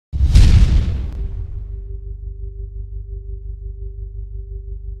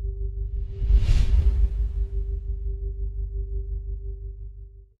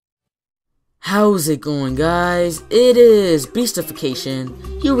How's it going, guys? It is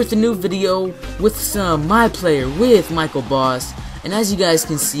Beastificatioon here with a new video with some My Player with Michael Boss. And as you guys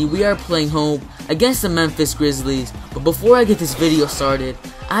can see, we are playing home against the Memphis Grizzlies. But before I get this video started,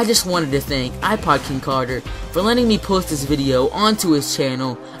 I just wanted to thank iPodKingCarter for letting me post this video onto his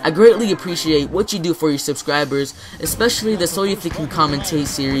channel. I greatly appreciate what you do for your subscribers, especially the So You Think Can Commentate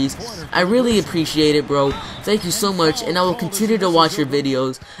series. I really appreciate it, bro. Thank you so much, and I will continue to watch your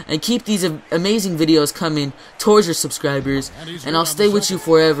videos and keep these amazing videos coming towards your subscribers. And I'll stay with you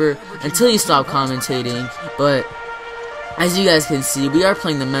forever until you stop commentating. But as you guys can see, we are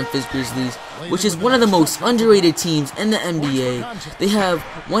playing the Memphis Grizzlies, which is one of the most underrated teams in the NBA. They have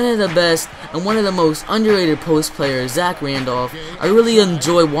one of the best and one of the most underrated post players, Zach Randolph. I really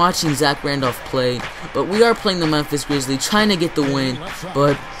enjoy watching Zach Randolph play, but we are playing the Memphis Grizzlies, trying to get the win.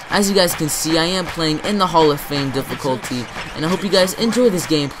 But as you guys can see, I am playing in the Hall of Fame difficulty, and I hope you guys enjoy this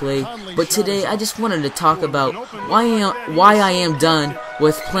gameplay. But today, I just wanted to talk about why I am done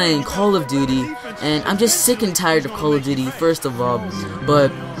with playing Call of Duty, and I'm just sick and tired of Call of Duty, first of all.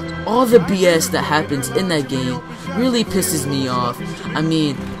 But all the BS that happens in that game really pisses me off. I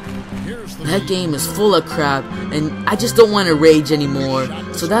mean, that game is full of crap, and I just don't want to rage anymore.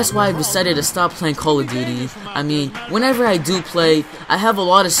 So that's why I've decided to stop playing Call of Duty. I mean, whenever I do play, I have a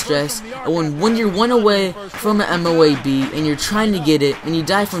lot of stress. And when you're one away from an MOAB, and you're trying to get it, and you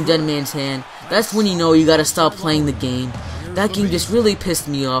die from Dead Man's Hand, that's when you know you gotta stop playing the game. That game just really pissed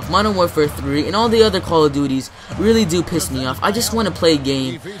me off. Modern Warfare 3 and all the other Call of Duties really do piss me off. I just want to play a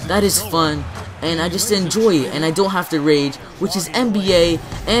game that is fun, and I just enjoy it, and I don't have to rage, which is NBA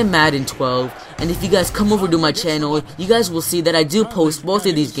and Madden 12. And if you guys come over to my channel, you guys will see that I do post both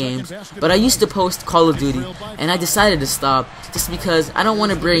of these games. But I used to post Call of Duty, and I decided to stop just because I don't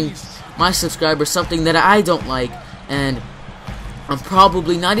want to bring my subscribers something that I don't like. And I'm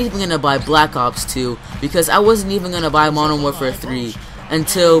probably not even going to buy Black Ops 2 because I wasn't even going to buy Modern Warfare 3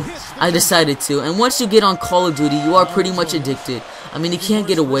 until I decided to. And once you get on Call of Duty, you are pretty much addicted. I mean, you can't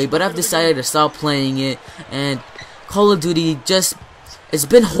get away, but I've decided to stop playing it. And Call of Duty just, it's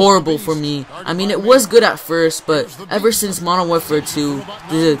been horrible for me. I mean, it was good at first, but ever since Modern Warfare 2,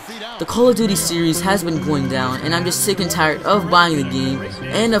 the Call of Duty series has been going down, and I'm just sick and tired of buying the game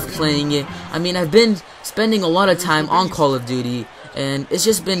and of playing it. I mean, I've been spending a lot of time on Call of Duty, and it's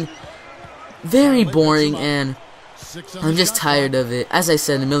just been very boring, and I'm just tired of it, as I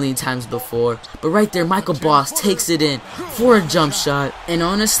said a million times before. But right there, Michael Boss takes it in for a jump shot. And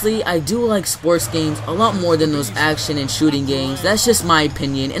honestly, I do like sports games a lot more than those action and shooting games. That's just my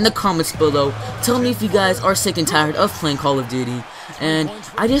opinion. In the comments below, tell me if you guys are sick and tired of playing Call of Duty. And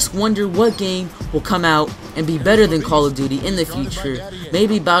I just wonder what game will come out and be better than Call of Duty in the future.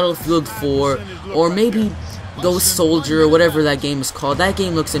 Maybe Battlefield 4, or maybe Ghost Soldier, or whatever that game is called. That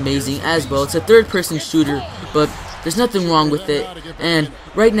game looks amazing as well. It's a third-person shooter, but there's nothing wrong with it. And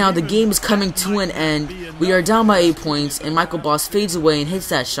right now, the game is coming to an end. We are down by 8 points, and Michael Boss fades away and hits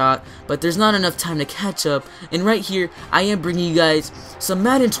that shot, but there's not enough time to catch up. And right here, I am bringing you guys some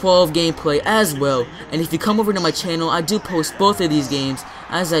Madden 12 gameplay as well. And if you come over to my channel, I do post both of these games,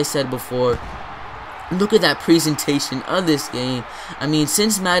 as I said before. Look at that presentation of this game. I mean,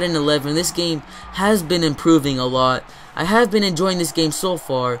 since Madden 11, this game has been improving a lot. I have been enjoying this game so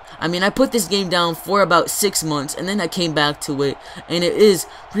far. I mean, I put this game down for about 6 months, and then I came back to it, and it is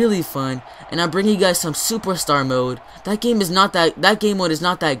really fun. And I'm bringing you guys some Superstar mode. That game mode is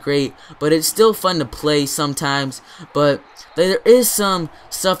not that great, but it's still fun to play sometimes. But there is some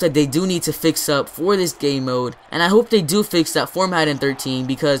stuff that they do need to fix up for this game mode, and I hope they do fix that for Madden 13,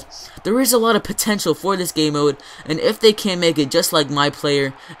 because there is a lot of potential for this game mode, and if they can make it just like My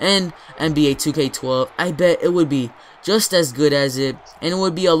Player and NBA 2K12, I bet it would be just as good as it, and it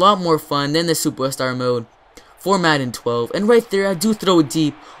would be a lot more fun than the Superstar mode for Madden 12. And right there, I do throw it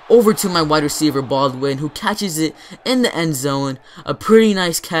deep over to my wide receiver Baldwin, who catches it in the end zone. A pretty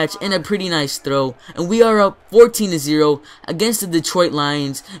nice catch and a pretty nice throw, and we are up 14-0 against the Detroit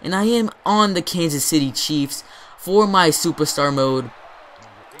Lions, and I am on the Kansas City Chiefs for my Superstar mode.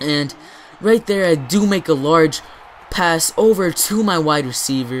 And right there, I do make a large pass over to my wide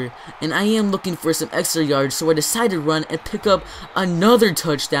receiver, and I am looking for some extra yards, so I decide to run and pick up another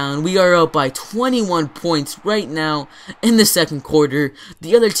touchdown. We are up by 21 points right now in the second quarter.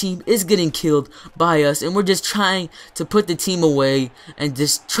 The other team is getting killed by us, and we're just trying to put the team away and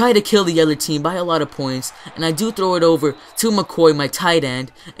just try to kill the other team by a lot of points. And I do throw it over to McCoy, my tight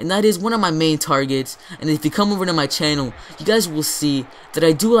end, and that is one of my main targets. And if you come over to my channel, you guys will see that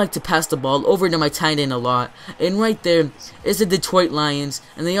I do like to pass the ball over to my tight end a lot. And right there is the Detroit Lions,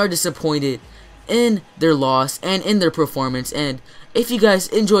 and they are disappointed in their loss and in their performance. And if you guys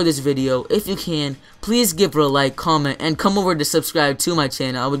enjoy this video, if you can, please give it a like, comment, and come over to subscribe to my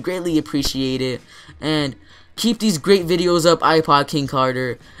channel. I would greatly appreciate it. And keep these great videos up,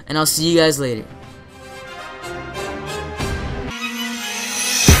 iPodKingCarter, and I'll see you guys later.